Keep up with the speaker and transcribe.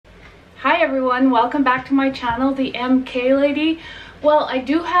Hi everyone, welcome back to my channel, the MK Lady. Well, I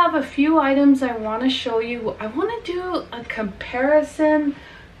do have a few items I want to show you. I want to do a comparison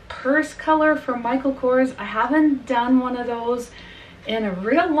purse color from Michael Kors. I haven't done one of those in a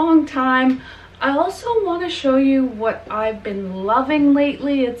real long time. I also want to show you what I've been loving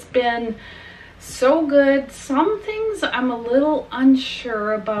lately. It's been so good. Some things I'm a little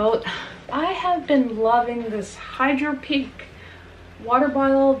unsure about. I have been loving this Hydro Peak water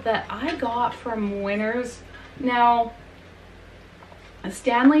bottle that I got from Winners. Now,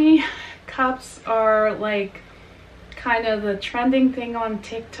 Stanley cups are like kind of the trending thing on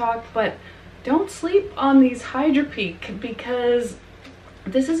TikTok, but don't sleep on these Hydro Peak because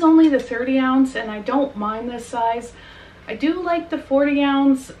this is only the 30 ounce and I don't mind this size. I do like the 40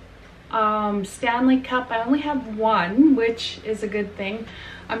 ounce Stanley cup. I only have one, which is a good thing.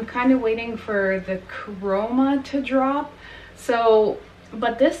 I'm kind of waiting for the chroma to drop. So,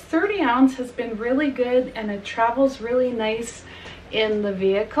 but this 30 ounce has been really good and it travels really nice in the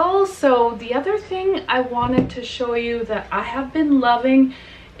vehicle. So the other thing I wanted to show you that I have been loving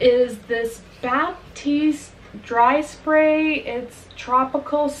is this Baptiste dry spray. It's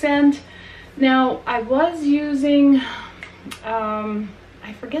tropical scent. Now I was using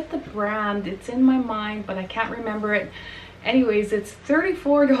I forget the brand, it's in my mind but I can't remember it. Anyways, it's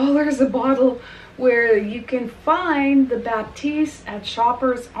 $34 a bottle, where you can find the Baptiste at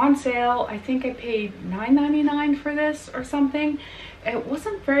Shoppers on sale. I think I paid $9.99 for this or something. It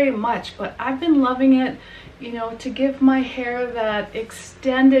wasn't very much, but I've been loving it, you know, to give my hair that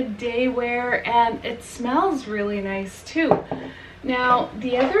extended day wear, and it smells really nice too. Now,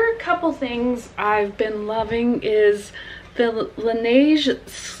 the other couple things I've been loving is the Laneige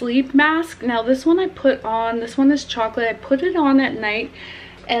sleep mask. Now this one I put on, this one is chocolate. I put it on at night,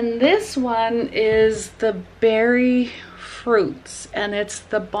 and this one is the berry fruits and it's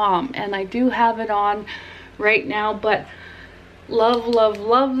the bomb, and I do have it on right now, but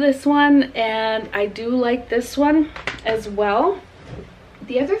love this one, and I do like this one as well.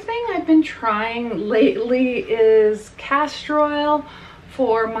 The other thing I've been trying lately is castor oil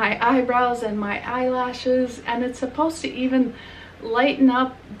for my eyebrows and my eyelashes, and it's supposed to even lighten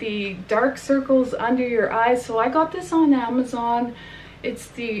up the dark circles under your eyes. So I got this on Amazon. It's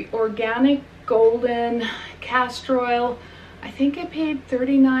the organic golden castor oil. I think I paid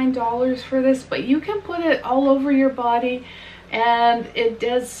 $39 for this, but you can put it all over your body and it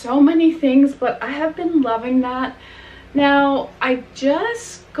does so many things, but I have been loving that. Now I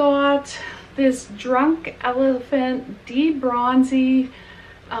just got this Drunk Elephant debronzy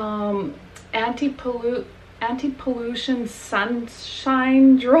anti-pollution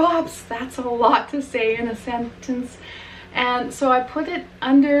sunshine drops. That's a lot to say in a sentence. And so I put it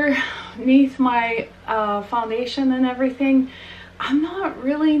underneath my foundation and everything. I'm not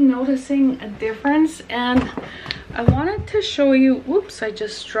really noticing a difference, and I wanted to show you, whoops, I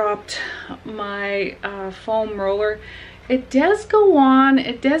just dropped my foam roller. It does go on,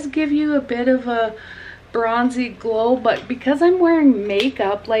 it does give you a bit of a bronzy glow, but because I'm wearing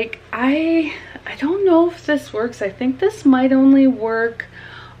makeup, like I don't know if this works. I think this might only work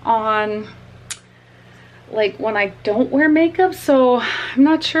on like when I don't wear makeup, so I'm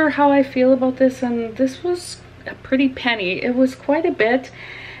not sure how I feel about this. And this was a pretty penny, it was quite a bit,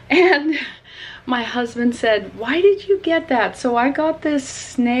 and my husband said, why did you get that? So I got this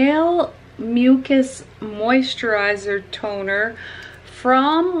Snail Mucus Moisturizer Toner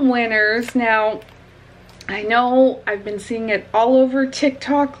from Winners. Now I know I've been seeing it all over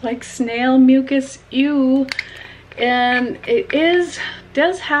TikTok, like snail mucus, ew, and it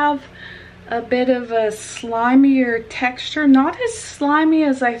does have a bit of a slimier texture, not as slimy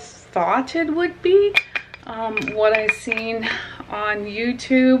as I thought it would be, what I've seen on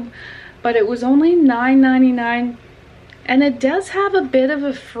YouTube, but it was only $9.99, and it does have a bit of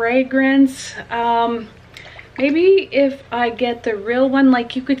a fragrance. Maybe if I get the real one,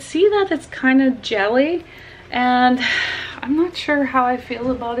 like you could see that it's kind of jelly, and I'm not sure how I feel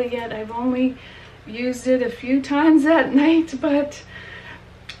about it yet. I've only used it a few times at night, but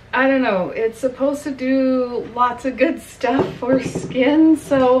I don't know. It's supposed to do lots of good stuff for skin,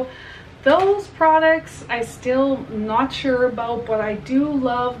 so those products I still not sure about, but I do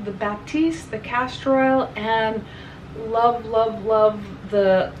love the Baptiste, the castor oil, and love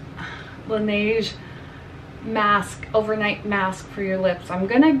the Laneige mask, overnight mask for your lips. I'm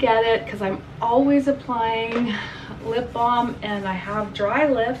gonna get it because I'm always applying lip balm and I have dry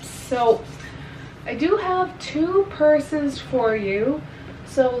lips. So I do have two purses for you.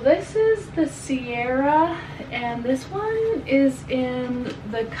 So this is the Sierra, and this one is in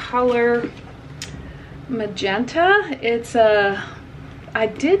the color magenta. It's a I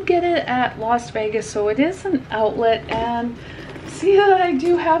did get it at Las Vegas, so it is an outlet, and see that I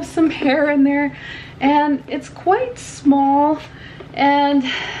do have some hair in there, and it's quite small, and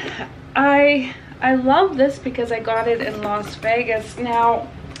I love this because I got it in Las Vegas. Now,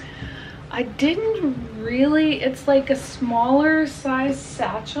 I didn't really, it's like a smaller size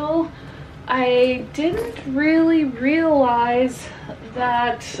satchel. I didn't really realize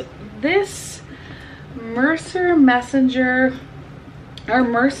that this Mercer Messenger, or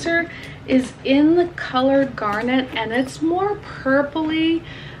Mercer, is in the color garnet, and it's more purpley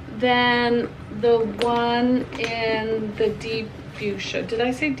than the one in the deep fuchsia. Did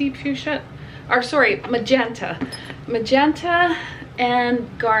I say deep fuchsia? Or sorry, magenta. Magenta and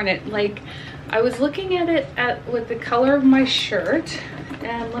garnet. Like, I was looking at it with the color of my shirt,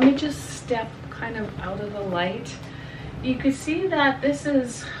 and let me just step kind of out of the light. You can see that this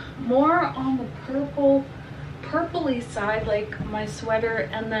is more on the purpley side, like my sweater,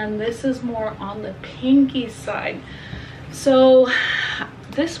 and then this is more on the pinky side. So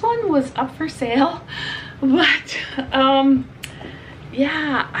this one was up for sale, but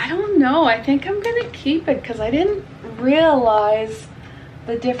yeah, I don't know. I think I'm gonna keep it because I didn't realize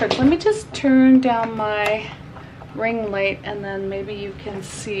the difference. Let me just turn down my ring light, and then maybe you can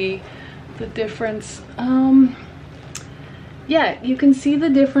see the difference. Yeah, you can see the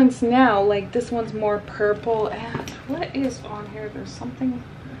difference now. Like, this one's more purple, and what is on here? There's something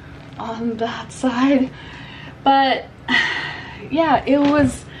on that side, but yeah, it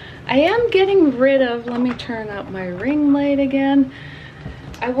was, I am getting rid of, let me turn up my ring light again.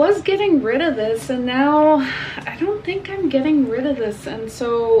 I was getting rid of this, and now I don't think I'm getting rid of this. And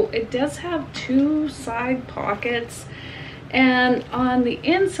so it does have two side pockets, and on the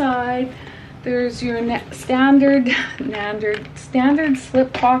inside there's your standard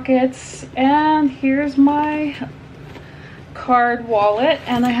slip pockets, and here's my card wallet,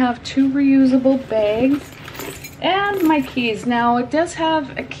 and I have two reusable bags and my keys. Now it does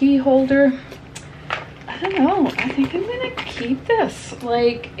have a key holder. I don't know, I think I'm gonna keep this.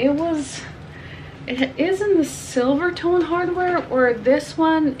 Like, it is in the silver tone hardware, or this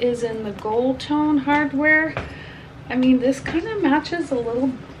one is in the gold tone hardware. I mean, this kind of matches a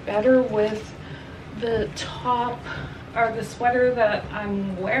little better with the top or the sweater that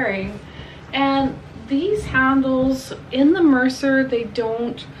I'm wearing. And these handles in the Mercer, they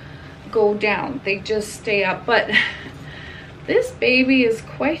don't go down, they just stay up. But this baby is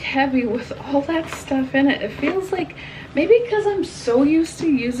quite heavy with all that stuff in it. It feels like, maybe because I'm so used to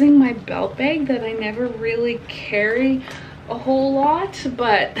using my belt bag that I never really carry a whole lot,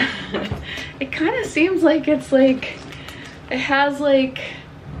 but it kind of seems like it's like, it has like,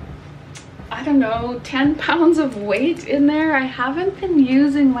 I don't know, 10 pounds of weight in there. I haven't been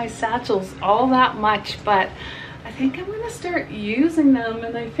using my satchels all that much, but I think I'm gonna start using them,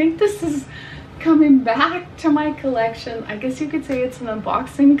 and I think this is coming back to my collection. I guess you could say it's an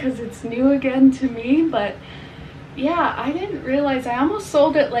unboxing because it's new again to me, but yeah, I didn't realize, I almost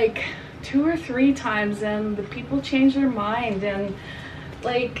sold it like 2 or 3 times, and the people changed their mind, and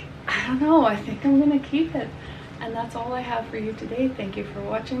like, I don't know, I think I'm gonna keep it. And that's all I have for you today. Thank you for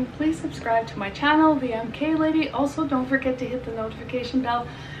watching. Please subscribe to my channel, the MK Lady. Also, don't forget to hit the notification bell,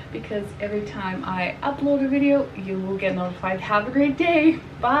 because every time I upload a video, you will get notified. Have a great day.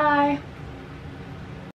 Bye.